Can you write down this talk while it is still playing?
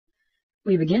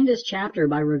We begin this chapter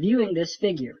by reviewing this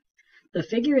figure. The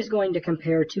figure is going to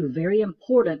compare two very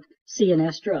important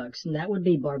CNS drugs, and that would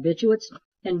be barbiturates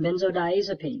and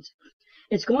benzodiazepines.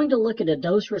 It's going to look at a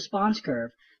dose-response curve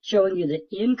showing you the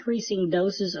increasing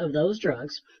doses of those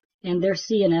drugs and their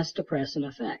CNS depressant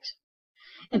effects.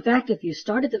 In fact, if you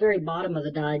start at the very bottom of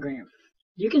the diagram,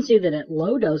 you can see that at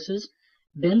low doses,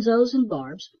 benzos and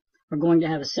barbs are going to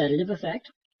have a sedative effect,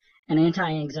 an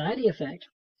anti-anxiety effect,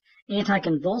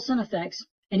 anticonvulsant effects,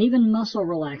 and even muscle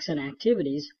relaxant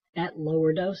activities at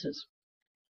lower doses.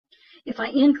 If I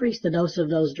increase the dose of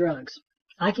those drugs,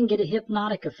 I can get a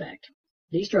hypnotic effect.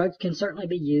 These drugs can certainly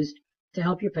be used to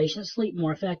help your patient sleep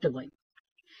more effectively.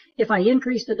 If I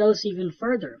increase the dose even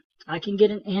further, I can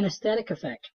get an anesthetic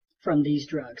effect from these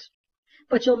drugs.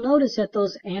 But you'll notice at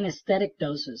those anesthetic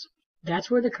doses, that's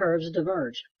where the curves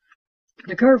diverge.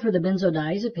 The curve for the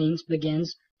benzodiazepines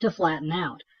begins to flatten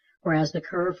out, whereas the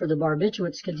curve for the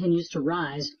barbiturates continues to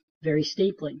rise very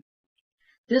steeply.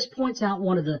 This points out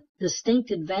one of the distinct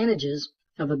advantages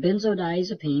of a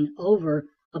benzodiazepine over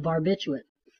a barbiturate.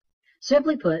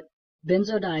 Simply put,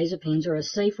 benzodiazepines are a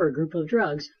safer group of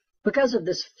drugs because of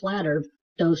this flatter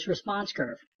dose-response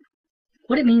curve.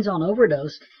 What it means on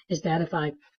overdose is that if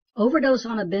I overdose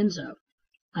on a benzo,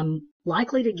 I'm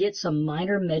likely to get some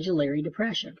minor medullary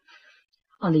depression.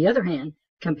 On the other hand,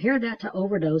 compare that to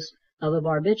overdose of a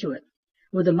barbiturate.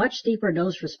 With a much steeper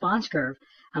dose-response curve,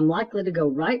 I'm likely to go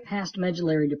right past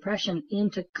medullary depression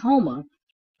into coma,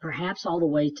 perhaps all the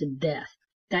way to death.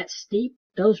 That steep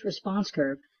dose-response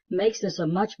curve makes this a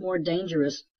much more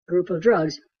dangerous group of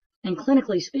drugs, and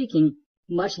clinically speaking,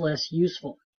 much less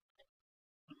useful.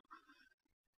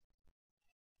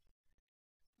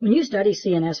 When you study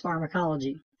CNS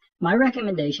pharmacology, my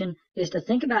recommendation is to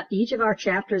think about each of our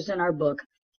chapters in our book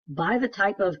by the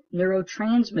type of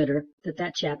neurotransmitter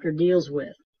that chapter deals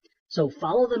with. So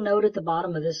follow the note at the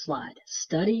bottom of this slide,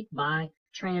 study by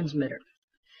transmitter.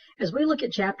 As we look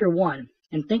at chapter 1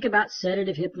 and think about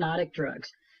sedative hypnotic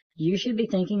drugs, you should be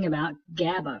thinking about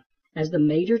GABA as the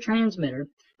major transmitter,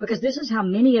 because this is how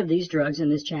many of these drugs in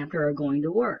this chapter are going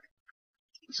to work.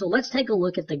 So let's take a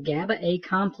look at the GABA-A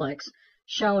complex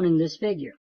shown in this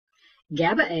figure.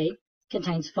 GABA-A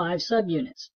contains 5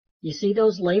 subunits. You see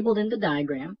those labeled in the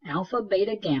diagram, alpha,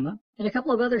 beta, gamma, and a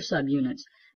couple of other subunits.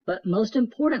 But most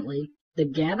importantly, the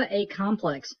GABA-A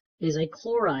complex is a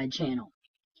chloride channel.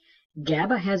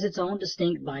 GABA has its own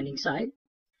distinct binding site.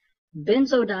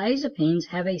 Benzodiazepines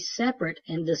have a separate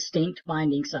and distinct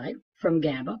binding site from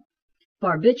GABA.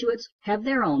 Barbiturates have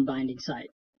their own binding site.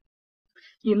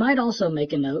 You might also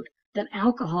make a note that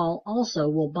alcohol also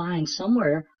will bind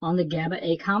somewhere on the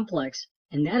GABA-A complex,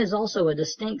 and that is also a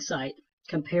distinct site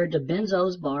compared to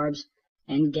benzos, barbs,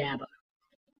 and GABA.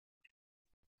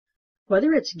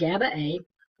 Whether it's GABA-A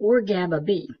or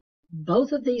GABA-B,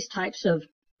 both of these types of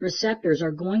receptors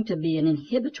are going to be an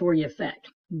inhibitory effect.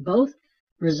 Both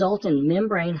result in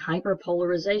membrane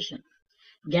hyperpolarization.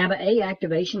 GABA-A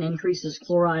activation increases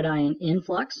chloride ion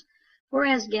influx,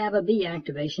 whereas GABA-B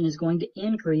activation is going to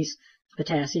increase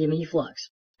potassium efflux.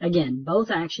 Again, both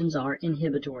actions are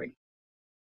inhibitory.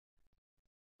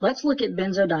 Let's look at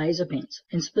benzodiazepines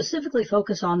and specifically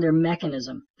focus on their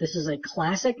mechanism. This is a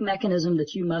classic mechanism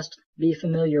that you must be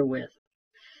familiar with.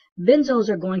 Benzos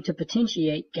are going to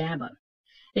potentiate GABA.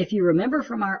 If you remember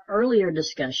from our earlier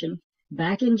discussion,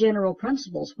 back in general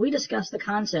principles, we discussed the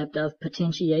concept of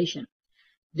potentiation.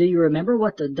 Do you remember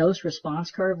what the dose-response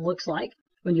curve looks like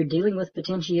when you're dealing with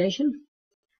potentiation?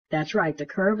 That's right, the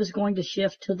curve is going to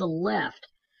shift to the left.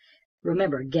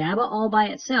 Remember, GABA all by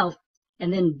itself,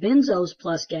 and then benzos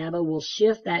plus GABA will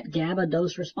shift that GABA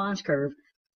dose-response curve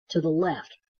to the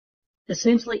left,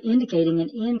 essentially indicating an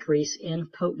increase in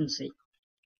potency.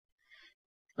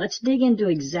 Let's dig into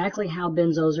exactly how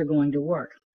benzos are going to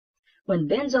work. When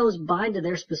benzos bind to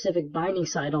their specific binding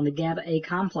site on the GABA-A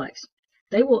complex,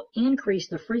 they will increase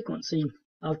the frequency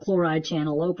of chloride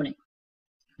channel opening.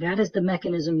 That is the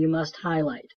mechanism you must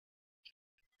highlight.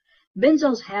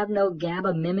 Benzos have no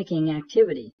GABA mimicking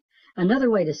activity. Another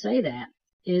way to say that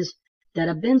is that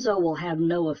a benzo will have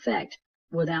no effect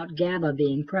without GABA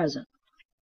being present.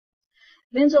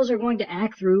 Benzos are going to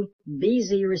act through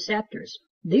BZ receptors.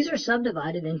 These are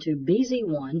subdivided into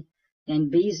BZ1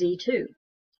 and BZ2.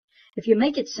 If you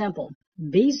make it simple,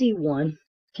 BZ1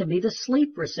 can be the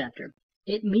sleep receptor.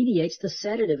 It mediates the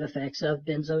sedative effects of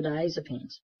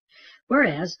benzodiazepines.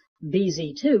 Whereas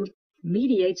BZ2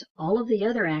 mediates all of the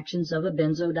other actions of a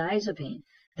benzodiazepine.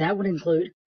 That would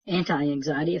include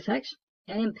anti-anxiety effects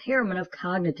and impairment of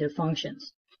cognitive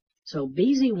functions. So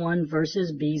BZ1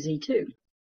 versus BZ2.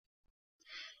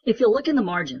 If you look in the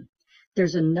margin,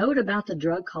 there's a note about the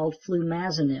drug called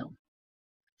flumazenil.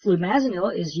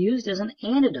 Flumazenil is used as an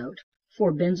antidote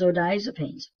for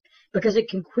benzodiazepines because it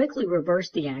can quickly reverse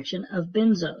the action of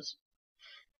benzos.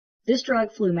 This drug,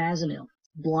 flumazenil,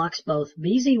 blocks both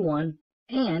BZ1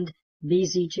 and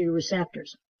BZ2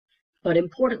 receptors. But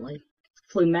importantly,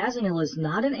 flumazenil is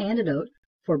not an antidote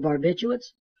for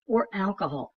barbiturates or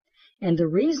alcohol. And the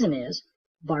reason is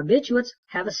barbiturates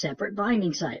have a separate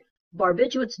binding site.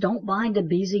 Barbiturates don't bind to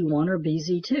BZ1 or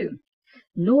BZ2,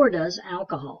 nor does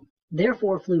alcohol.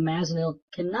 Therefore, flumazenil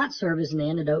cannot serve as an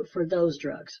antidote for those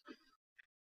drugs.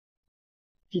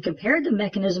 If you compare the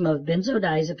mechanism of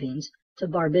benzodiazepines to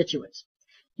barbiturates,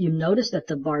 you notice that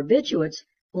the barbiturates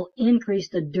will increase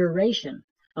the duration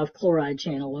of chloride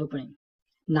channel opening.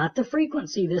 Not the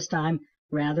frequency this time,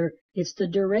 rather it's the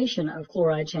duration of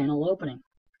chloride channel opening.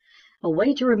 A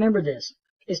way to remember this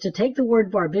is to take the word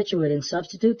barbiturate and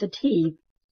substitute the T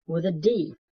with a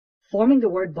D, forming the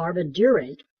word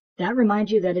barbituriate. That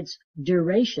reminds you that it's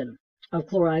duration of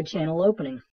chloride channel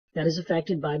opening that is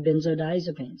affected by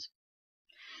benzodiazepines.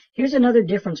 Here's another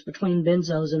difference between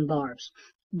benzos and barbs.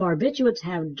 Barbiturates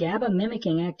have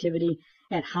GABA-mimicking activity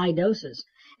at high doses,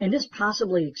 and this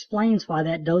possibly explains why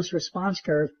that dose-response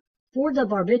curve for the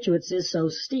barbiturates is so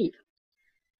steep.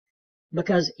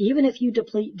 Because even if you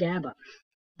deplete GABA,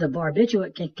 the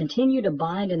barbiturate can continue to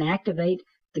bind and activate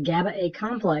the GABA-A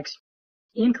complex,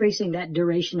 increasing that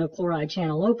duration of chloride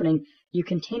channel opening. You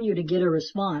continue to get a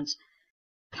response,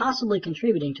 possibly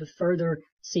contributing to further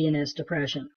CNS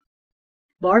depression.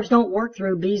 Barbs don't work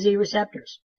through BZ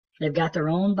receptors. They've got their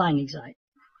own binding site.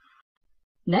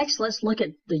 Next, let's look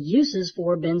at the uses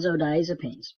for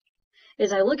benzodiazepines.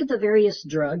 As I look at the various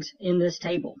drugs in this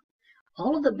table,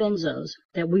 all of the benzos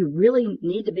that we really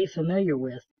need to be familiar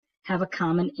with have a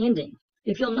common ending.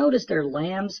 If you'll notice, they're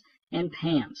lams and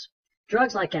pams.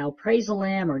 Drugs like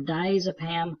alprazolam or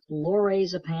diazepam,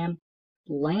 lorazepam,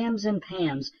 lams and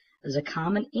pams is a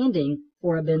common ending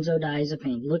for a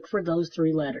benzodiazepine. Look for those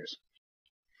three letters.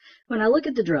 When I look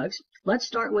at the drugs, let's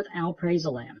start with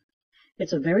alprazolam.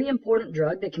 It's a very important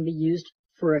drug that can be used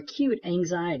for acute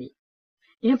anxiety.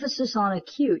 Emphasis on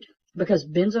acute because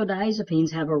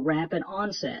benzodiazepines have a rapid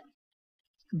onset.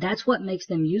 That's what makes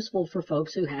them useful for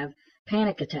folks who have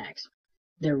panic attacks.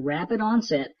 Their rapid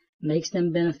onset makes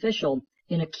them beneficial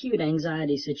in acute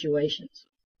anxiety situations.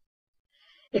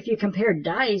 If you compare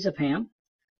diazepam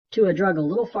to a drug a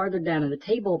little farther down in the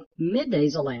table,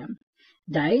 midazolam,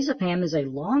 diazepam is a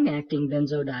long-acting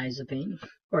benzodiazepine,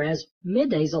 whereas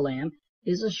midazolam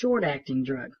is a short-acting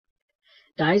drug.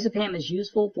 Diazepam is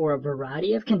useful for a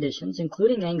variety of conditions,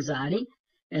 including anxiety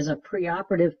as a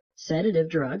preoperative sedative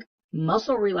drug,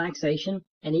 muscle relaxation,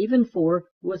 and even for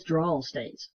withdrawal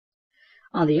states.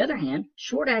 On the other hand,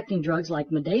 short-acting drugs like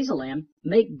midazolam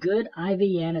make good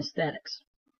IV anesthetics.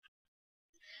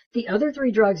 The other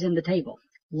three drugs in the table,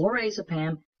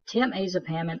 lorazepam,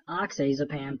 temazepam, and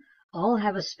oxazepam, all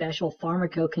have a special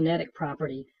pharmacokinetic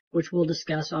property, which we'll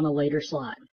discuss on a later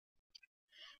slide.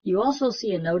 You also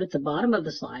see a note at the bottom of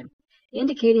the slide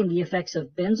indicating the effects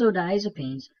of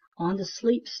benzodiazepines on the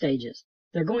sleep stages.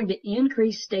 They're going to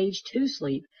increase stage 2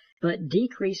 sleep, but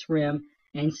decrease REM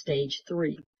and stage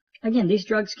 3. Again, these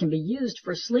drugs can be used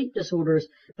for sleep disorders,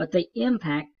 but they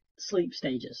impact sleep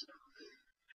stages.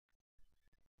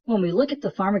 When we look at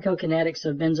the pharmacokinetics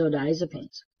of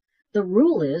benzodiazepines, the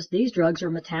rule is these drugs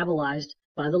are metabolized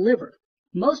by the liver,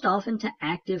 most often to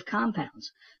active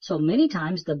compounds. So many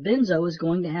times the benzo is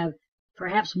going to have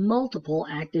perhaps multiple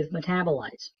active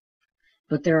metabolites.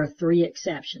 But there are three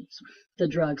exceptions: the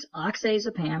drugs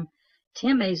oxazepam,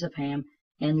 temazepam,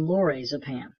 and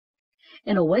lorazepam.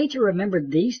 And a way to remember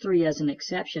these three as an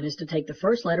exception is to take the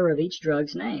first letter of each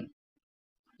drug's name.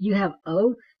 You have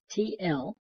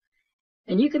OTL,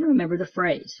 and you can remember the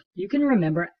phrase. You can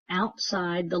remember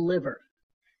outside the liver.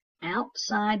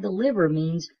 Outside the liver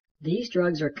means these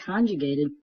drugs are conjugated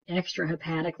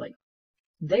extrahepatically.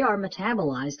 They are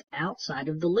metabolized outside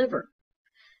of the liver.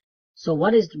 So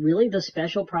what is really the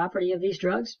special property of these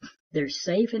drugs? They're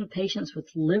safe in patients with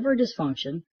liver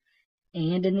dysfunction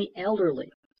and in the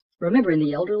elderly. Remember, in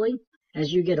the elderly,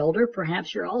 as you get older,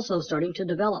 perhaps you're also starting to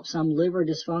develop some liver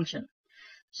dysfunction.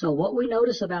 So what we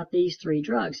notice about these three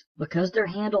drugs, because they're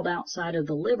handled outside of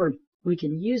the liver, we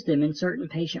can use them in certain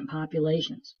patient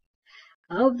populations.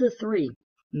 Of the three,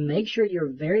 make sure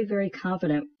you're very, very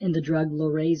confident in the drug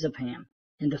lorazepam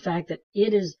and the fact that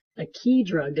it is a key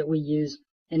drug that we use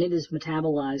and it is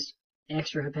metabolized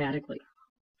extrahepatically.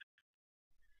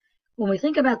 When we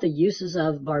think about the uses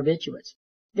of barbiturates,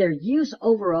 their use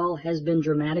overall has been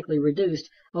dramatically reduced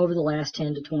over the last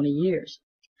 10 to 20 years.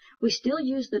 We still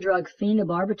use the drug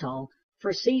phenobarbital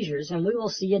for seizures, and we will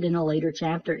see it in a later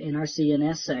chapter in our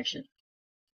CNS section.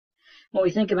 When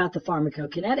we think about the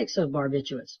pharmacokinetics of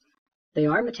barbiturates, they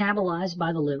are metabolized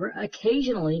by the liver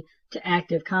occasionally to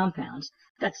active compounds.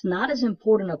 That's not as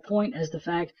important a point as the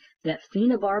fact that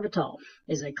phenobarbital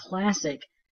is a classic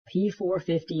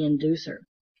P450 inducer.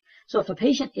 So if a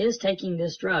patient is taking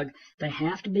this drug, they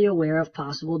have to be aware of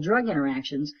possible drug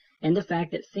interactions and the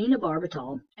fact that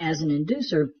phenobarbital, as an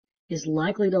inducer, is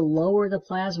likely to lower the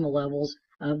plasma levels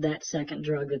of that second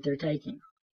drug that they're taking.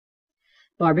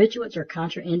 Barbiturates are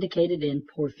contraindicated in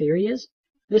porphyrias.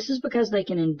 This is because they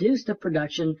can induce the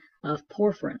production of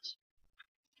porphyrins.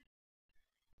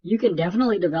 You can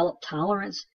definitely develop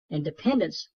tolerance and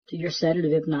dependence to your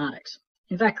sedative hypnotics.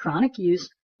 In fact, chronic use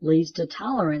leads to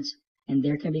tolerance, and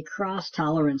there can be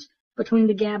cross-tolerance between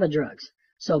the GABA drugs.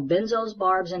 So benzos,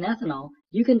 barbs, and ethanol,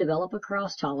 you can develop a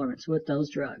cross-tolerance with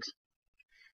those drugs.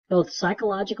 Both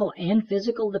psychological and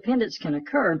physical dependence can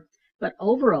occur, but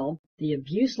overall, the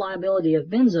abuse liability of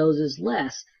benzos is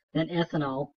less than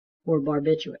ethanol or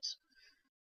barbiturates.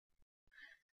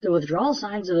 The withdrawal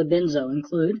signs of a benzo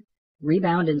include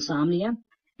rebound insomnia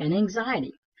and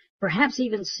anxiety, perhaps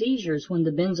even seizures when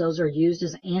the benzos are used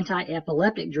as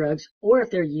anti-epileptic drugs or if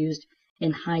they're used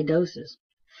in high doses.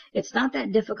 It's not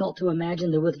that difficult to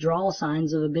imagine the withdrawal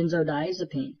signs of a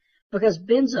benzodiazepine because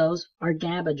benzos are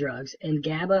GABA drugs, and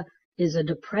GABA is a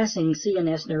depressing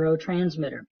CNS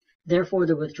neurotransmitter. Therefore,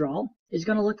 the withdrawal is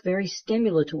going to look very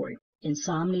stimulatory,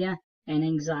 insomnia and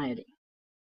anxiety.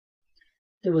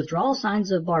 The withdrawal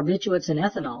signs of barbiturates and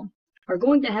ethanol are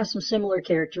going to have some similar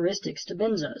characteristics to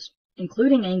benzos,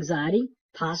 including anxiety,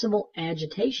 possible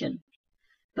agitation,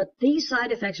 but these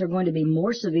side effects are going to be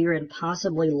more severe and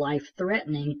possibly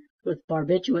life-threatening with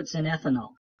barbiturates and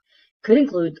ethanol. Could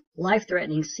include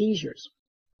life-threatening seizures.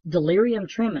 Delirium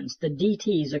tremens, the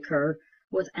DTs, occur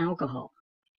with alcohol.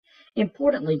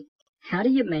 Importantly, how do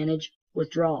you manage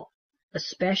withdrawal,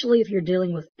 especially if you're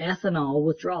dealing with ethanol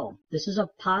withdrawal? This is a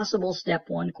possible step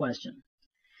one question.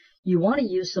 You want to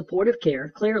use supportive care,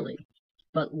 clearly,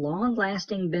 but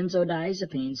long-lasting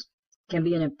benzodiazepines can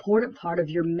be an important part of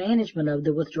your management of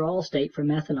the withdrawal state from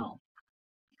ethanol.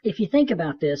 If you think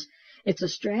about this, it's a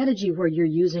strategy where you're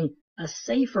using a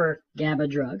safer GABA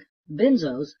drug,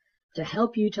 benzos, to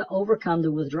help you to overcome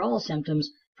the withdrawal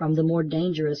symptoms from the more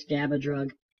dangerous GABA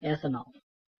drug, ethanol.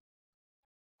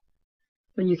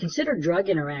 When you consider drug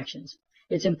interactions,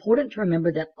 it's important to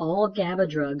remember that all GABA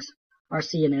drugs are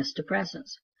CNS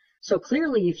depressants. So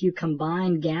clearly, if you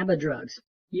combine GABA drugs,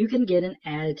 you can get an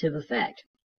additive effect.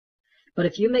 But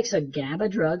if you mix a GABA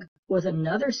drug with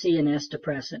another CNS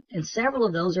depressant, and several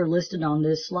of those are listed on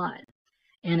this slide,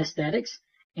 anesthetics,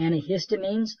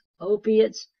 antihistamines,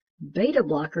 opiates, beta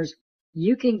blockers,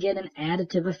 you can get an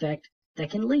additive effect that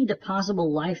can lead to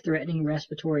possible life-threatening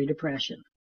respiratory depression.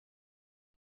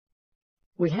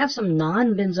 We have some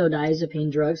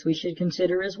non-benzodiazepine drugs we should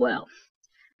consider as well.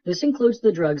 This includes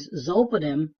the drugs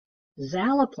zolpidem,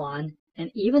 zaloplan,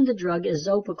 and even the drug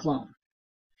isoproclone.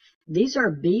 These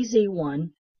are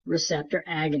BZ1 receptor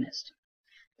agonists.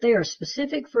 They are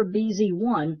specific for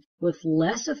BZ1 with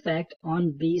less effect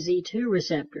on BZ2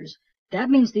 receptors. That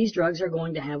means these drugs are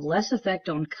going to have less effect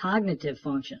on cognitive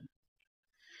function.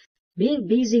 Being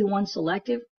BZ1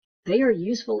 selective, they are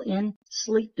useful in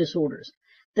sleep disorders.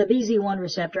 The BZ1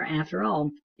 receptor, after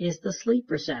all, is the sleep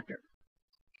receptor.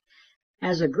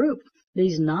 As a group,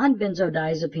 these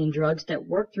non-benzodiazepine drugs that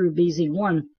work through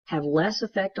BZ1 have less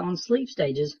effect on sleep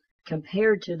stages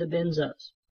compared to the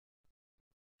benzos.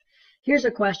 Here's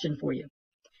a question for you.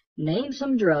 Name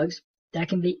some drugs that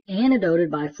can be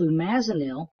antidoted by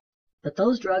flumazenil, but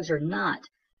those drugs are not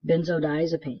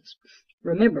benzodiazepines.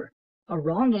 Remember, a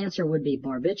wrong answer would be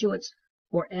barbiturates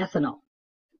or ethanol,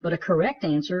 but a correct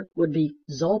answer would be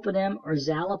zolpidem or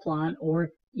zaloplan or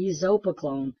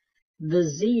isoproclone, the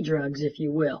Z drugs, if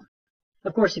you will.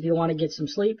 Of course, if you want to get some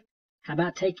sleep, how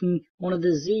about taking one of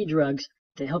the Z drugs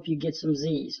to help you get some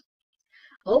Zs?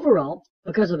 Overall,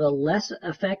 because of a less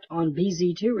effect on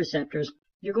BZ2 receptors,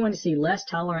 you're going to see less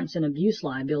tolerance and abuse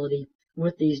liability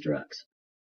with these drugs.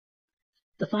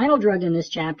 The final drug in this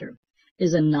chapter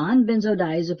is a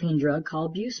non-benzodiazepine drug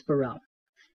called buspirone.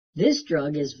 This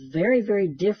drug is very, very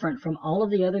different from all of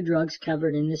the other drugs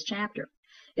covered in this chapter.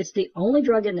 It's the only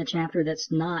drug in the chapter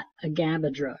that's not a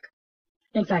GABA drug.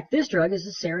 In fact, this drug is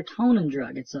a serotonin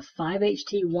drug. It's a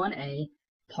 5-HT1A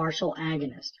partial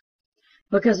agonist.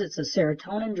 Because it's a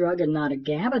serotonin drug and not a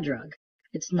GABA drug,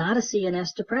 it's not a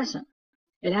CNS depressant.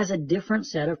 It has a different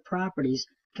set of properties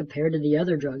compared to the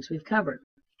other drugs we've covered.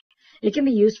 It can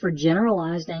be used for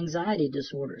generalized anxiety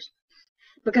disorders.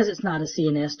 Because it's not a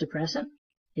CNS depressant,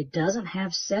 it doesn't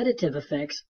have sedative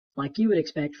effects like you would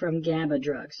expect from GABA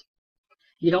drugs.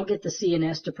 You don't get the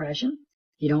CNS depression,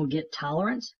 You don't get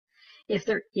tolerance. If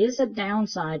there is a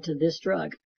downside to this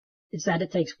drug, it's that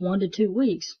it takes 1 to 2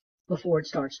 weeks before it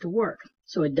starts to work.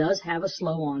 So it does have a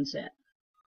slow onset.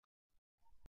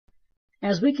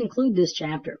 As we conclude this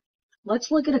chapter,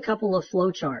 let's look at a couple of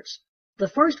flowcharts. The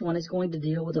first one is going to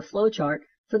deal with a flowchart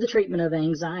for the treatment of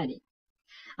anxiety.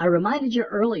 I reminded you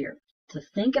earlier to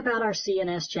think about our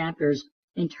CNS chapters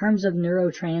in terms of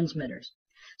neurotransmitters.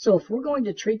 So if we're going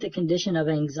to treat the condition of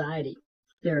anxiety,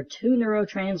 there are 2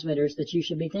 neurotransmitters that you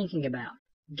should be thinking about,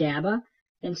 GABA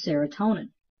and serotonin.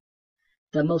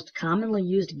 The most commonly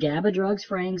used GABA drugs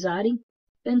for anxiety,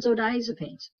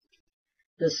 benzodiazepines.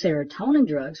 The serotonin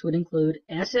drugs would include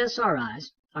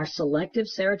SSRIs, our selective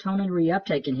serotonin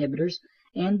reuptake inhibitors,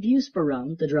 and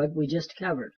buspirone, the drug we just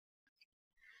covered.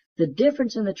 The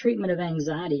difference in the treatment of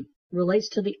anxiety relates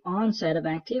to the onset of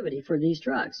activity for these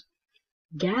drugs.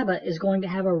 GABA is going to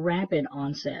have a rapid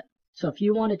onset. So if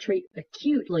you want to treat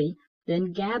acutely,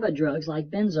 then GABA drugs like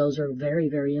benzos are very,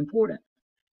 very important.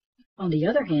 On the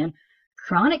other hand,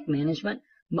 chronic management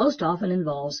most often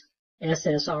involves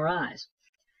SSRIs.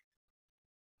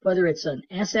 Whether it's an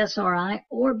SSRI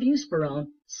or buspirone,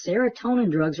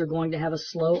 serotonin drugs are going to have a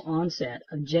slow onset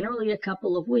of generally a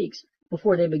couple of weeks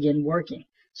before they begin working.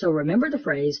 So remember the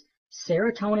phrase,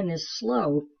 serotonin is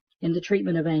slow in the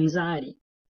treatment of anxiety.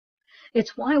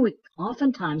 It's why we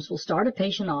oftentimes will start a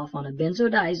patient off on a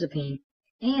benzodiazepine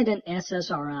and an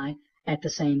SSRI at the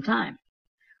same time.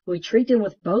 We treat them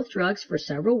with both drugs for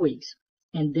several weeks,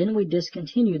 and then we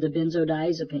discontinue the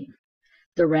benzodiazepine.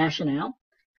 The rationale?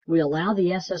 We allow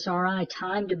the SSRI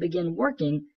time to begin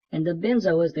working, and the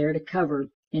benzo is there to cover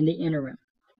in the interim.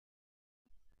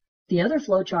 The other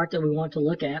flowchart that we want to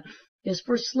look at is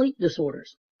for sleep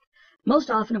disorders. Most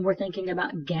often we're thinking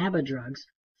about GABA drugs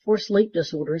for sleep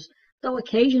disorders, though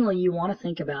occasionally you want to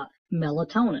think about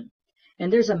melatonin.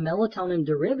 And there's a melatonin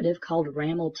derivative called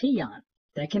ramelteon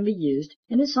that can be used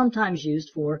and is sometimes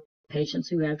used for patients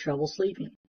who have trouble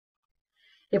sleeping.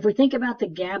 If we think about the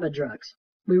GABA drugs,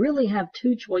 we really have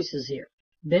 2 choices here,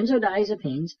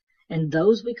 benzodiazepines and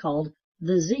those we called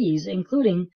the Z's,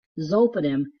 including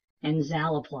zolpidem and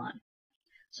zaloplan.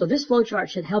 So this flowchart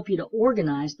should help you to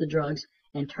organize the drugs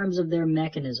in terms of their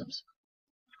mechanisms.